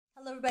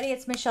Hello everybody,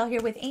 it's Michelle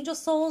here with Angel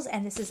Souls,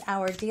 and this is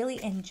our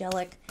daily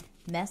angelic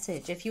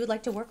message. If you would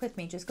like to work with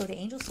me, just go to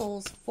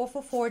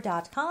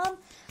angelsouls444.com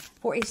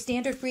for a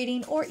standard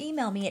reading, or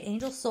email me at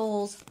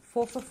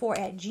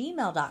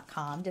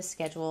angelsouls444@gmail.com to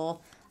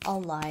schedule a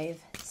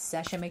live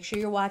session. Make sure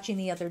you're watching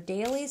the other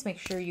dailies. Make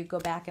sure you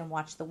go back and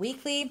watch the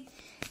weekly.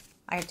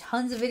 I have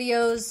tons of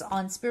videos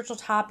on spiritual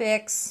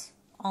topics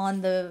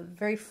on the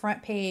very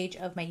front page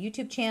of my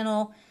YouTube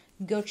channel.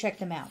 Go check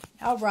them out.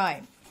 All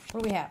right,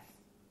 what do we have?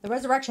 The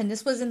resurrection.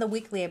 This was in the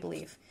weekly, I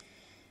believe.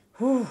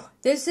 Whew.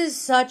 This is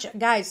such,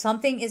 guys,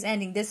 something is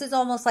ending. This is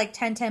almost like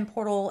 1010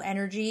 portal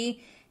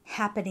energy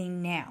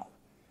happening now.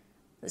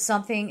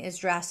 Something is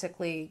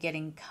drastically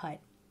getting cut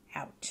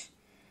out.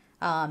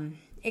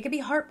 It could be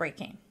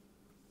heartbreaking.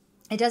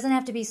 It doesn't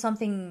have to be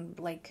something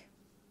like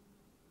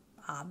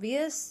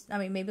obvious. I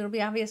mean, maybe it'll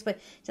be obvious, but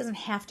it doesn't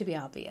have to be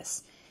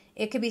obvious.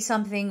 It could be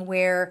something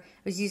where, I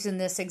was using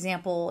this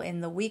example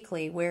in the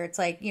weekly, where it's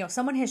like, you know,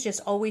 someone has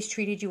just always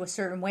treated you a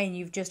certain way and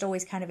you've just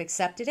always kind of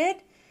accepted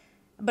it.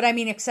 But I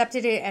mean,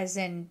 accepted it as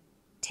in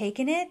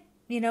taken it,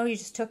 you know, you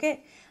just took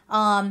it.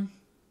 And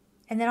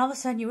then all of a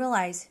sudden you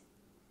realize,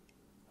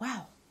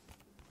 wow,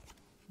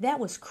 that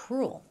was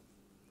cruel.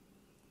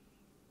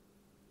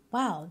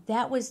 Wow,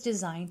 that was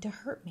designed to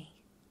hurt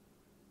me.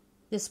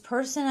 This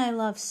person I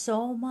love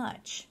so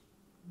much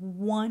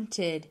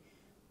wanted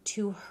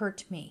to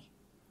hurt me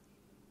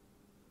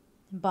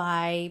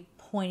by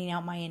pointing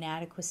out my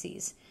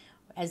inadequacies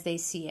as they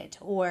see it,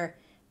 or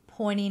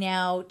pointing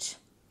out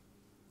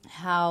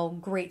how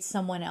great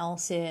someone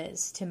else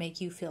is to make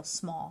you feel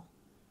small.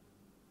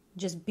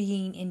 Just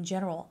being in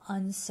general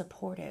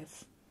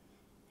unsupportive,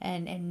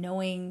 and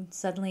knowing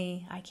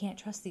suddenly I can't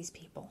trust these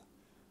people,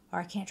 or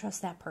I can't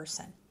trust that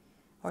person,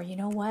 or you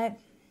know what,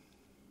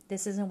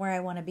 this isn't where I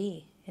want to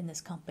be in this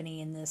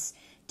company, in this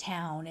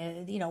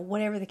town, you know,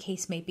 whatever the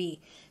case may be.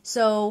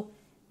 So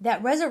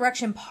that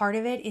resurrection part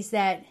of it is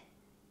that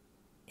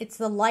it's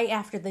the light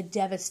after the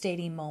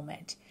devastating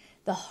moment,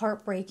 the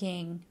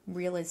heartbreaking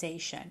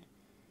realization.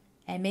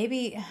 And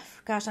maybe,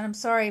 gosh, I'm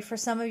sorry, for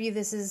some of you,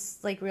 this is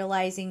like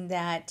realizing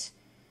that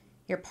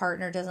your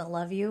partner doesn't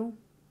love you.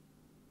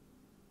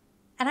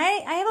 And I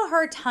have a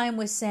hard time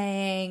with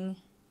saying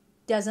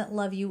doesn't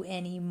love you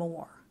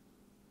anymore.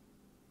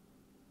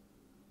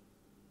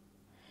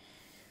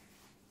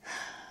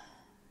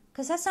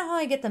 Because that's not how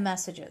I get the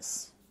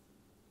messages.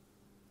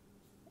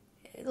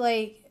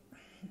 Like,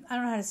 I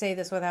don't know how to say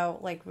this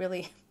without like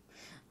really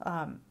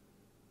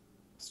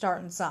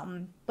starting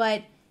something,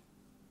 but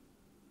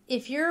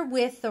if you're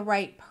with the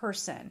right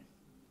person,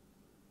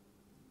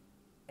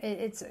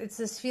 it's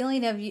this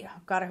feeling of,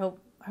 God, I hope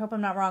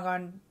I'm not wrong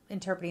on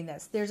interpreting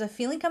this. There's a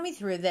feeling coming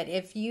through that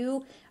if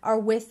you are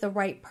with the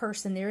right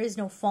person, there is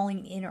no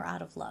falling in or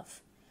out of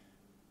love.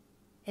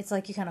 It's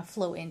like you kind of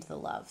flow into the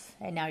love,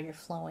 and now you're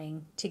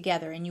flowing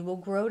together, and you will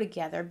grow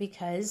together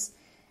because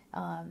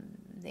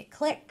it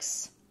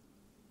clicks.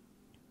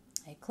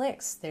 It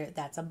clicks.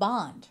 That's a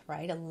bond,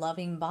 right? A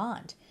loving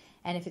bond.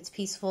 And if it's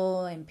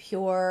peaceful and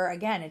pure,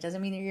 again, it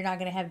doesn't mean that you're not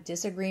going to have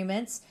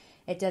disagreements.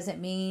 It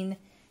doesn't mean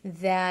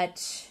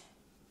that,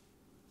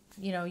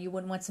 you know, you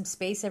wouldn't want some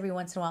space every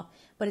once in a while.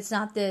 But it's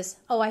not this,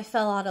 oh, I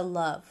fell out of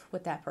love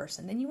with that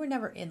person. Then you were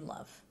never in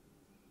love.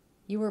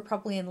 You were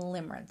probably in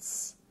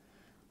limerence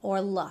or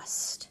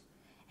lust.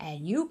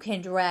 And you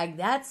can drag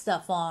that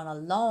stuff on a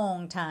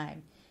long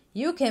time.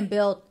 You can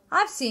build,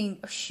 I've seen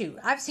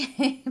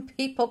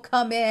people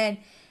come in,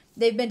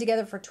 they've been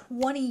together for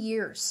 20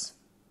 years.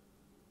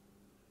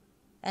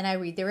 And I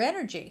read their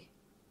energy.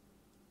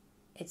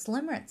 It's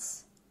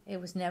limerence. It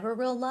was never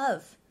real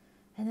love.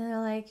 And then they're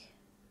like,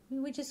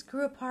 we just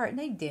grew apart. And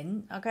they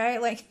didn't, okay?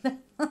 Like,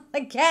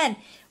 again,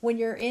 when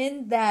you're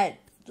in that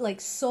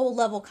like soul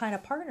level kind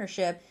of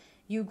partnership,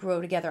 you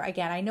grow together.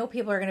 Again, I know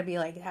people are going to be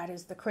like, that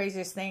is the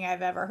craziest thing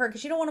I've ever heard,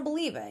 because you don't want to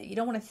believe it. You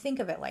don't want to think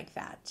of it like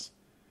that.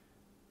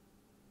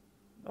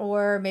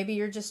 Or maybe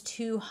you're just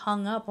too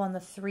hung up on the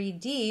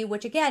 3D,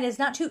 which again is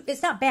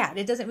it's not bad.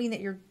 It doesn't mean that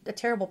you're a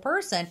terrible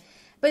person,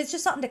 but it's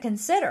just something to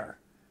consider.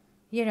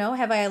 You know,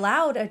 have I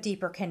allowed a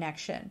deeper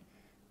connection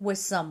with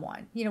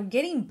someone? You know,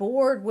 getting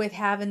bored with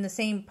having the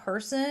same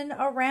person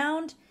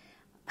around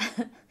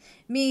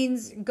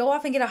means go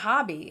off and get a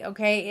hobby,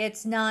 okay?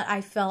 It's not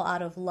I fell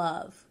out of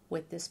love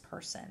with this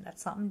person.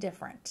 That's something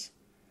different.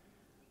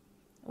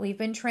 We've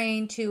been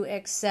trained to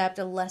accept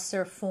a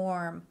lesser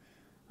form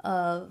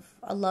of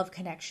a love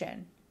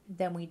connection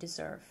than we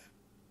deserve.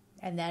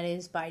 And that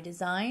is by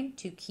design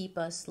to keep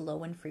us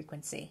low in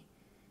frequency.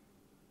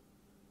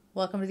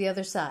 Welcome to the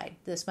other side.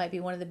 This might be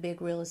one of the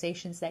big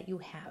realizations that you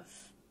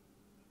have.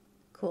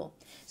 Cool.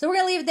 So we're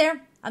going to leave it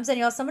there. I'm sending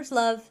you all so much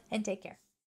love, and take care.